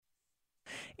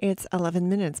It's 11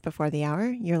 minutes before the hour.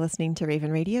 You're listening to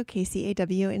Raven Radio,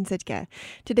 KCAW in Sitka.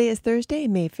 Today is Thursday,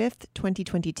 May 5th,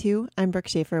 2022. I'm Brooke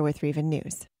Schaefer with Raven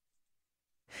News.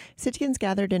 Sitkans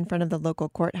gathered in front of the local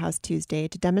courthouse Tuesday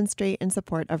to demonstrate in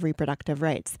support of reproductive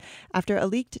rights, after a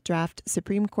leaked draft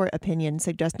Supreme Court opinion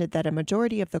suggested that a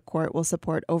majority of the court will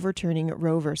support overturning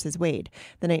Roe v. Wade,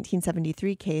 the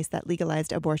 1973 case that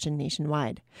legalized abortion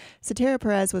nationwide. Satara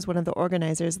Perez was one of the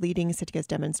organizers leading Sitka's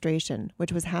demonstration,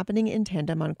 which was happening in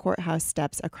tandem on courthouse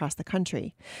steps across the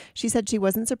country. She said she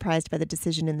wasn't surprised by the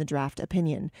decision in the draft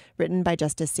opinion, written by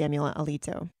Justice Samuel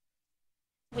Alito.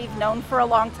 We've known for a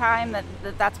long time that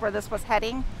that's where this was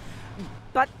heading,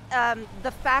 but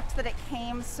the fact that it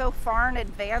came so far in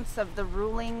advance of the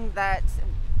ruling that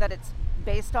it's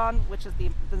based on, which is the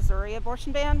Missouri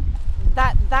abortion ban,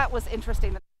 that was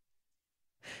interesting.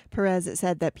 Perez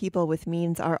said that people with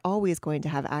means are always going to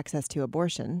have access to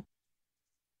abortion.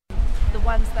 The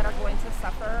ones that are going to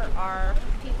suffer are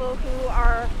people who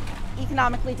are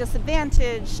economically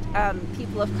disadvantaged,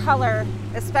 people of color,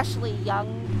 especially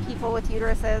young people with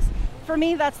uteruses. For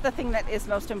me, that's the thing that is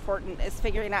most important, is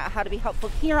figuring out how to be helpful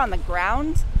here on the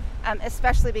ground,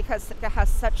 especially because Sitka has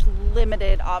such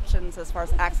limited options as far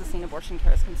as accessing abortion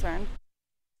care is concerned.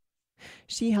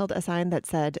 She held a sign that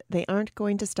said, "They aren't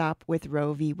going to stop with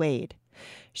Roe v. Wade."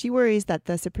 She worries that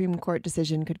the Supreme Court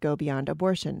decision could go beyond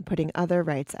abortion, putting other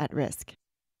rights at risk.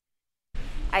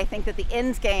 I think that the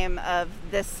end game of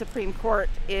this Supreme Court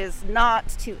is not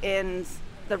to end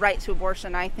the right to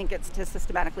abortion. I think it's to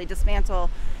systematically dismantle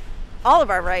all of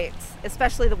our rights,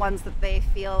 especially the ones that they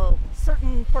feel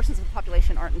certain portions of the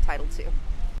population aren't entitled to.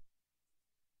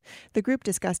 The group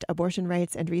discussed abortion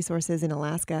rights and resources in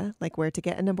Alaska, like where to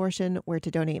get an abortion, where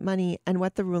to donate money, and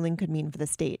what the ruling could mean for the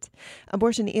state.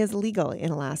 Abortion is legal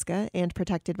in Alaska and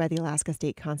protected by the Alaska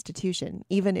State Constitution,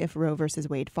 even if Roe v.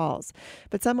 Wade falls.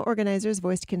 But some organizers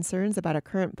voiced concerns about a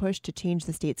current push to change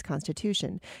the state's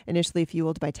constitution, initially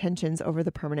fueled by tensions over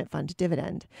the permanent fund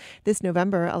dividend. This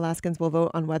November, Alaskans will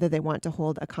vote on whether they want to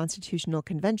hold a constitutional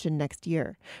convention next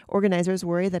year. Organizers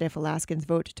worry that if Alaskans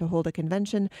vote to hold a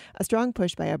convention, a strong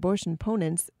push by abortion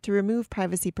opponents to remove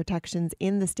privacy protections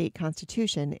in the state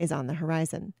constitution is on the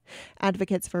horizon.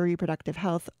 Advocates for reproductive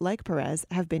health, like Perez,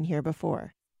 have been here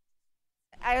before.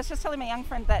 I was just telling my young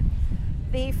friend that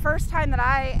the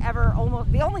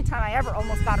only time I ever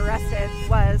almost got arrested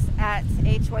was at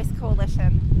a Choice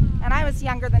Coalition. And I was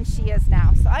younger than she is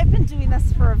now. So I've been doing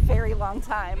this for a very long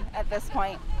time at this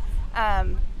point.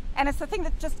 And it's the thing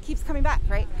that just keeps coming back,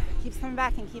 right? Keeps coming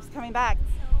back and keeps coming back.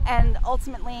 And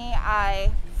ultimately,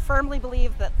 I firmly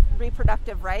believe that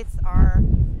reproductive rights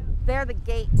they're the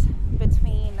gate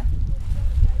between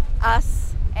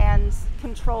us and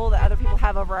control that other people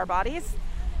have over our bodies.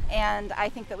 And I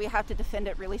think that we have to defend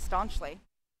it really staunchly.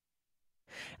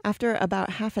 After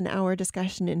about half an hour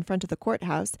discussion in front of the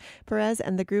courthouse, Perez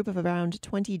and the group of around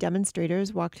 20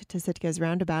 demonstrators walked to Sitka's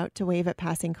roundabout to wave at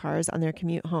passing cars on their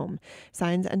commute home,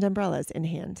 signs and umbrellas in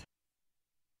hand.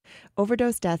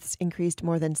 Overdose deaths increased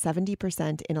more than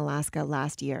 70% in Alaska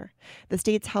last year. The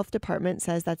state's health department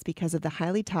says that's because of the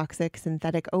highly toxic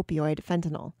synthetic opioid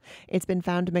fentanyl. It's been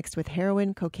found mixed with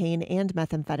heroin, cocaine, and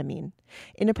methamphetamine.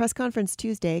 In a press conference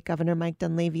Tuesday, Governor Mike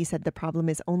Dunleavy said the problem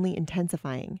is only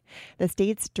intensifying. The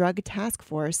state's drug task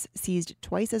force seized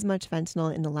twice as much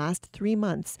fentanyl in the last 3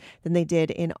 months than they did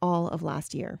in all of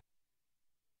last year.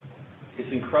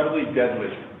 It's incredibly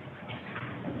deadly.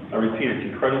 I repeat,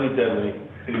 it's incredibly deadly.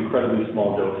 In incredibly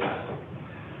small doses.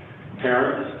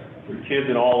 Parents, their kids,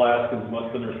 and all Alaskans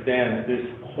must understand this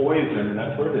poison, and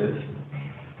that's what it is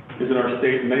in our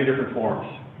state in many different forms.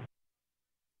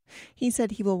 He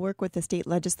said he will work with the state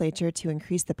legislature to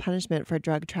increase the punishment for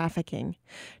drug trafficking.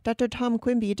 Dr. Tom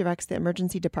Quimby directs the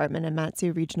emergency department at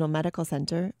Mat-Su Regional Medical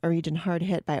Center, a region hard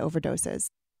hit by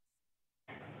overdoses.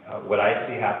 What I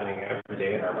see happening every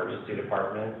day in our emergency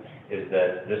department is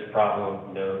that this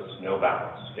problem knows no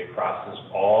bounds. It crosses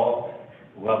all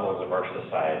levels of our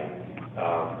society.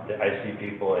 I see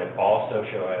people in all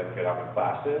socioeconomic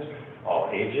classes, all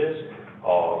ages,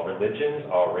 all religions,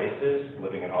 all races,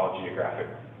 living in all geographic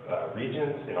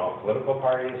regions, in all political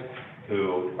parties,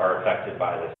 who are affected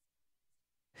by this.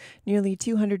 Nearly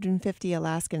 250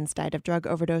 Alaskans died of drug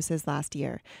overdoses last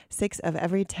year. 6 of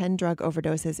every 10 drug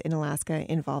overdoses in Alaska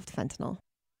involved fentanyl.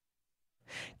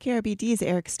 KRBD's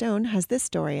Eric Stone has this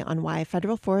story on why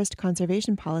federal forest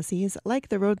conservation policies, like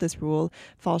the roadless rule,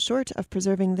 fall short of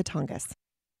preserving the Tongass.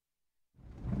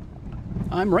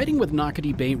 I'm riding with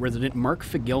Nocatee Bay resident Mark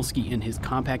Figelski in his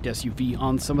compact SUV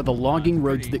on some of the logging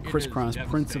roads that crisscross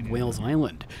Prince of Wales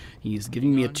Island. He's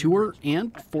giving me a tour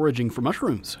and foraging for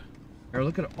mushrooms.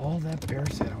 Look at all that bear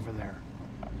set over there.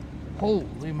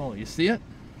 Holy moly, you see it?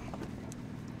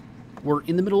 We're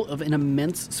in the middle of an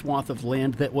immense swath of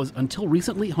land that was until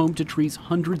recently home to trees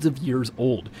hundreds of years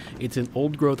old. It's an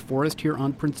old-growth forest here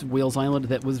on Prince of Wales Island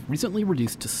that was recently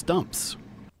reduced to stumps.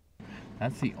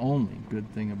 That's the only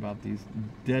good thing about these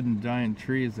dead and dying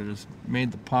trees that has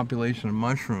made the population of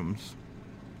mushrooms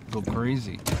go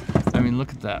crazy. I mean,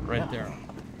 look at that right there.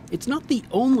 It's not the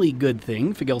only good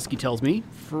thing, Figelski tells me.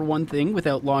 For one thing,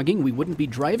 without logging, we wouldn't be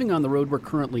driving on the road we're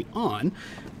currently on.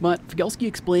 But Figelski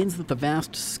explains that the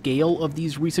vast scale of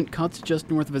these recent cuts just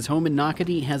north of his home in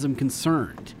Nocatee has him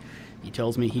concerned. He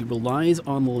tells me he relies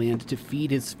on the land to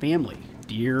feed his family.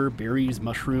 Deer, berries,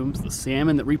 mushrooms, the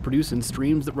salmon that reproduce in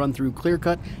streams that run through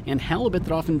Clearcut, and halibut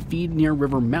that often feed near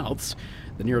river mouths.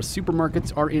 The nearest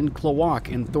supermarkets are in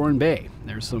Klawock and Thorn Bay.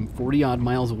 They're some 40-odd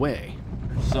miles away.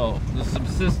 So the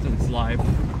subsistence life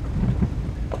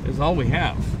is all we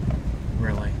have,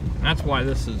 really. That's why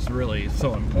this is really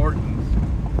so important.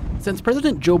 Since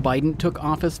President Joe Biden took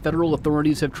office, federal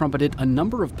authorities have trumpeted a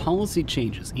number of policy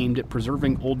changes aimed at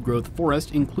preserving old-growth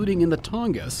forest, including in the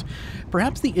Tongass.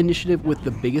 Perhaps the initiative with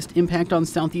the biggest impact on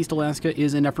Southeast Alaska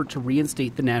is an effort to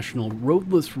reinstate the national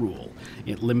roadless rule.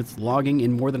 It limits logging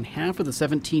in more than half of the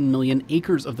 17 million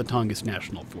acres of the Tongass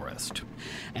National Forest.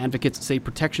 Advocates say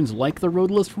protections like the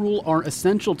roadless rule are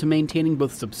essential to maintaining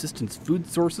both subsistence food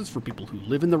sources for people who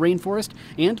live in the rainforest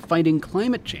and fighting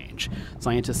climate change.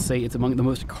 Scientists say it's among the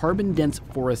most carbon-dense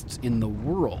forests in the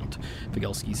world.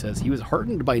 Figelski says he was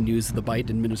heartened by news of the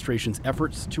Biden administration's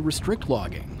efforts to restrict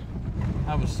logging.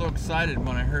 I was so excited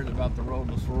when I heard about the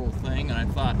roadless rule thing, and I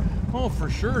thought, oh, for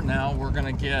sure now they're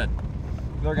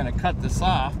going to cut this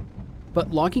off.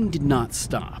 But logging did not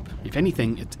stop. If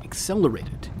anything, it's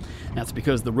accelerated. That's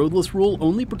because the roadless rule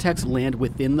only protects land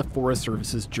within the Forest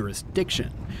Service's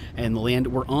jurisdiction. And the land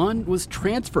we're on was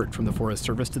transferred from the Forest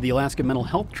Service to the Alaska Mental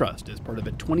Health Trust as part of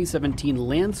a 2017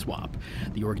 land swap.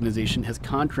 The organization has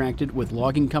contracted with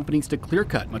logging companies to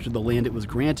clear-cut much of the land it was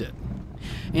granted.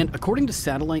 And according to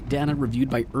satellite data reviewed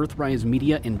by Earthrise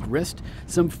Media and GRIST,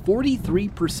 some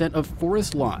 43% of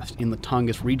forest loss in the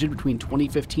Tongass region between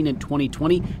 2015 and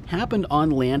 2020 happened on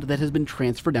land that has been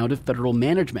transferred out of federal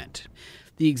management.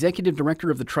 The executive director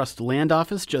of the Trust Land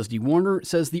Office, Justy Warner,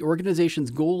 says the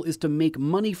organization's goal is to make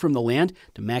money from the land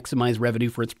to maximize revenue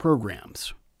for its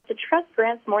programs. The Trust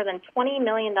grants more than $20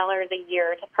 million a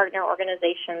year to partner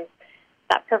organizations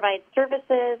that provide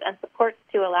services and supports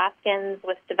to Alaskans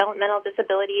with developmental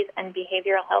disabilities and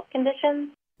behavioral health conditions.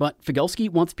 But Figelski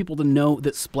wants people to know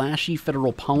that splashy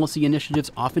federal policy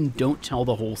initiatives often don't tell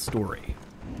the whole story.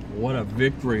 What a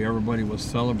victory everybody was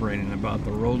celebrating about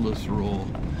the roadless rule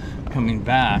coming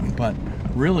back, but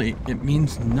really it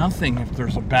means nothing if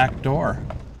there's a back door.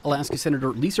 Alaska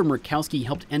Senator Lisa Murkowski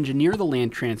helped engineer the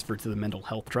land transfer to the Mental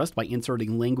Health Trust by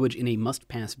inserting language in a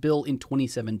must-pass bill in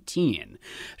 2017.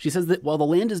 She says that while the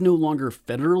land is no longer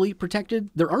federally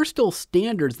protected, there are still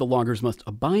standards the loggers must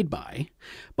abide by.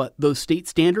 But those state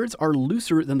standards are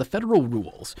looser than the federal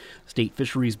rules. State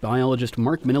fisheries biologist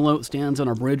Mark Minillo stands on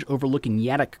a bridge overlooking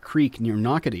Yaddock Creek near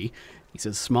Nocatee. He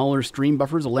says smaller stream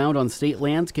buffers allowed on state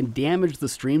lands can damage the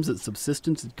streams that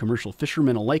subsistence and commercial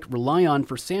fishermen alike rely on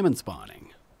for salmon spawning.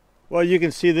 Well, you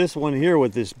can see this one here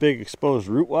with this big exposed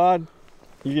root wad.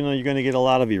 You know, you're going to get a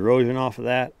lot of erosion off of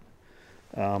that.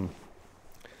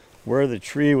 Where the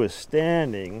tree was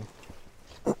standing,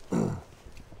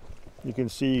 you can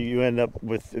see you end up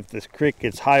with, if this creek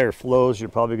gets higher flows, you're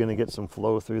probably going to get some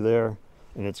flow through there,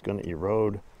 and it's going to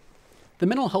erode. The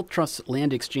Mental Health Trust's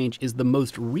land exchange is the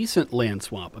most recent land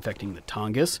swap affecting the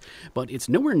Tongass, but it's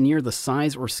nowhere near the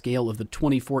size or scale of the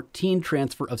 2014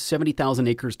 transfer of 70,000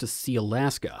 acres to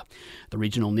Sealaska. The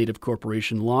regional native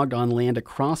corporation logged on land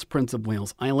across Prince of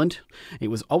Wales Island. It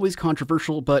was always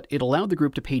controversial, but it allowed the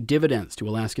group to pay dividends to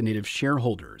Alaska Native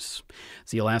shareholders.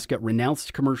 Sealaska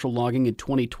renounced commercial logging in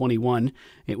 2021.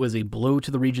 It was a blow to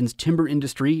the region's timber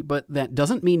industry, but that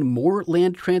doesn't mean more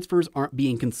land transfers aren't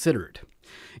being considered.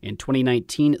 In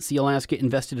 2019, Sealaska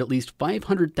invested at least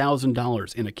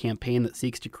 $500,000 in a campaign that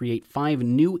seeks to create 5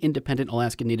 new independent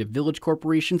Alaska Native village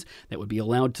corporations that would be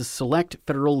allowed to select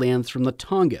federal lands from the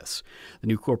Tongass. The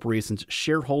new corporations'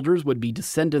 shareholders would be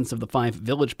descendants of the 5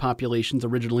 village populations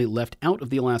originally left out of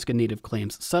the Alaska Native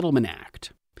Claims Settlement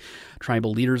Act.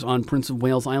 Tribal leaders on Prince of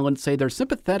Wales Island say they're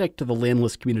sympathetic to the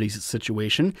landless community's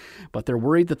situation, but they're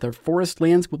worried that their forest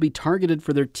lands will be targeted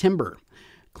for their timber.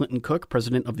 Clinton Cook,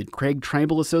 president of the Craig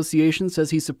Tribal Association, says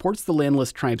he supports the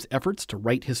landless tribe's efforts to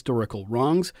right historical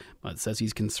wrongs, but says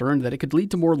he's concerned that it could lead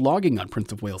to more logging on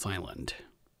Prince of Wales Island.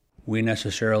 We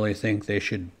necessarily think they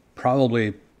should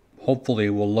hopefully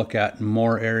will look at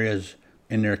more areas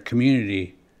in their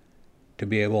community to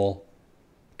be able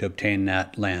to obtain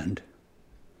that land,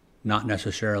 not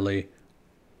necessarily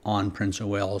on Prince of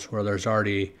Wales, where there's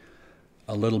already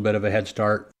a little bit of a head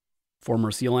start.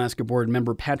 Former Sealaska Board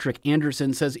member Patrick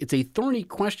Anderson says it's a thorny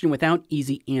question without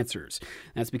easy answers.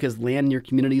 That's because land near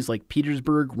communities like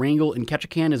Petersburg, Wrangell, and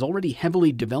Ketchikan is already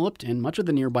heavily developed, and much of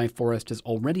the nearby forest has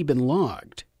already been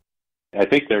logged. I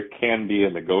think there can be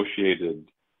a negotiated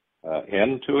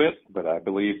end to it, but I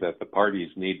believe that the parties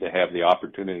need to have the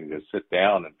opportunity to sit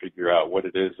down and figure out what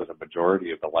it is that a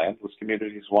majority of the landless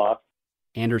communities want.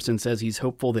 Anderson says he's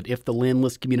hopeful that if the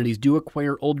landless communities do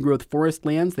acquire old-growth forest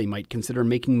lands, they might consider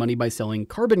making money by selling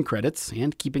carbon credits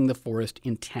and keeping the forest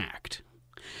intact.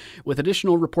 With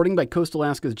additional reporting by Coast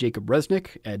Alaska's Jacob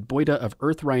Resnick, Ed Boyda of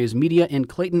Earthrise Media, and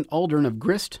Clayton Aldern of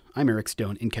Grist, I'm Eric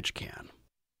Stone in Ketchikan.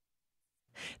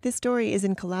 This story is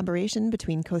in collaboration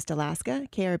between Coast Alaska,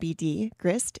 KRBD,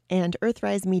 Grist, and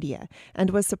Earthrise Media,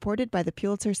 and was supported by the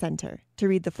Pulitzer Center. To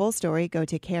read the full story, go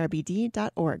to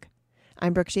krbd.org.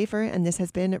 I'm Brooke Schaefer, and this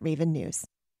has been Raven News.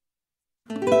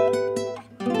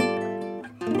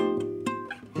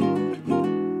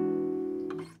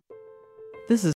 This is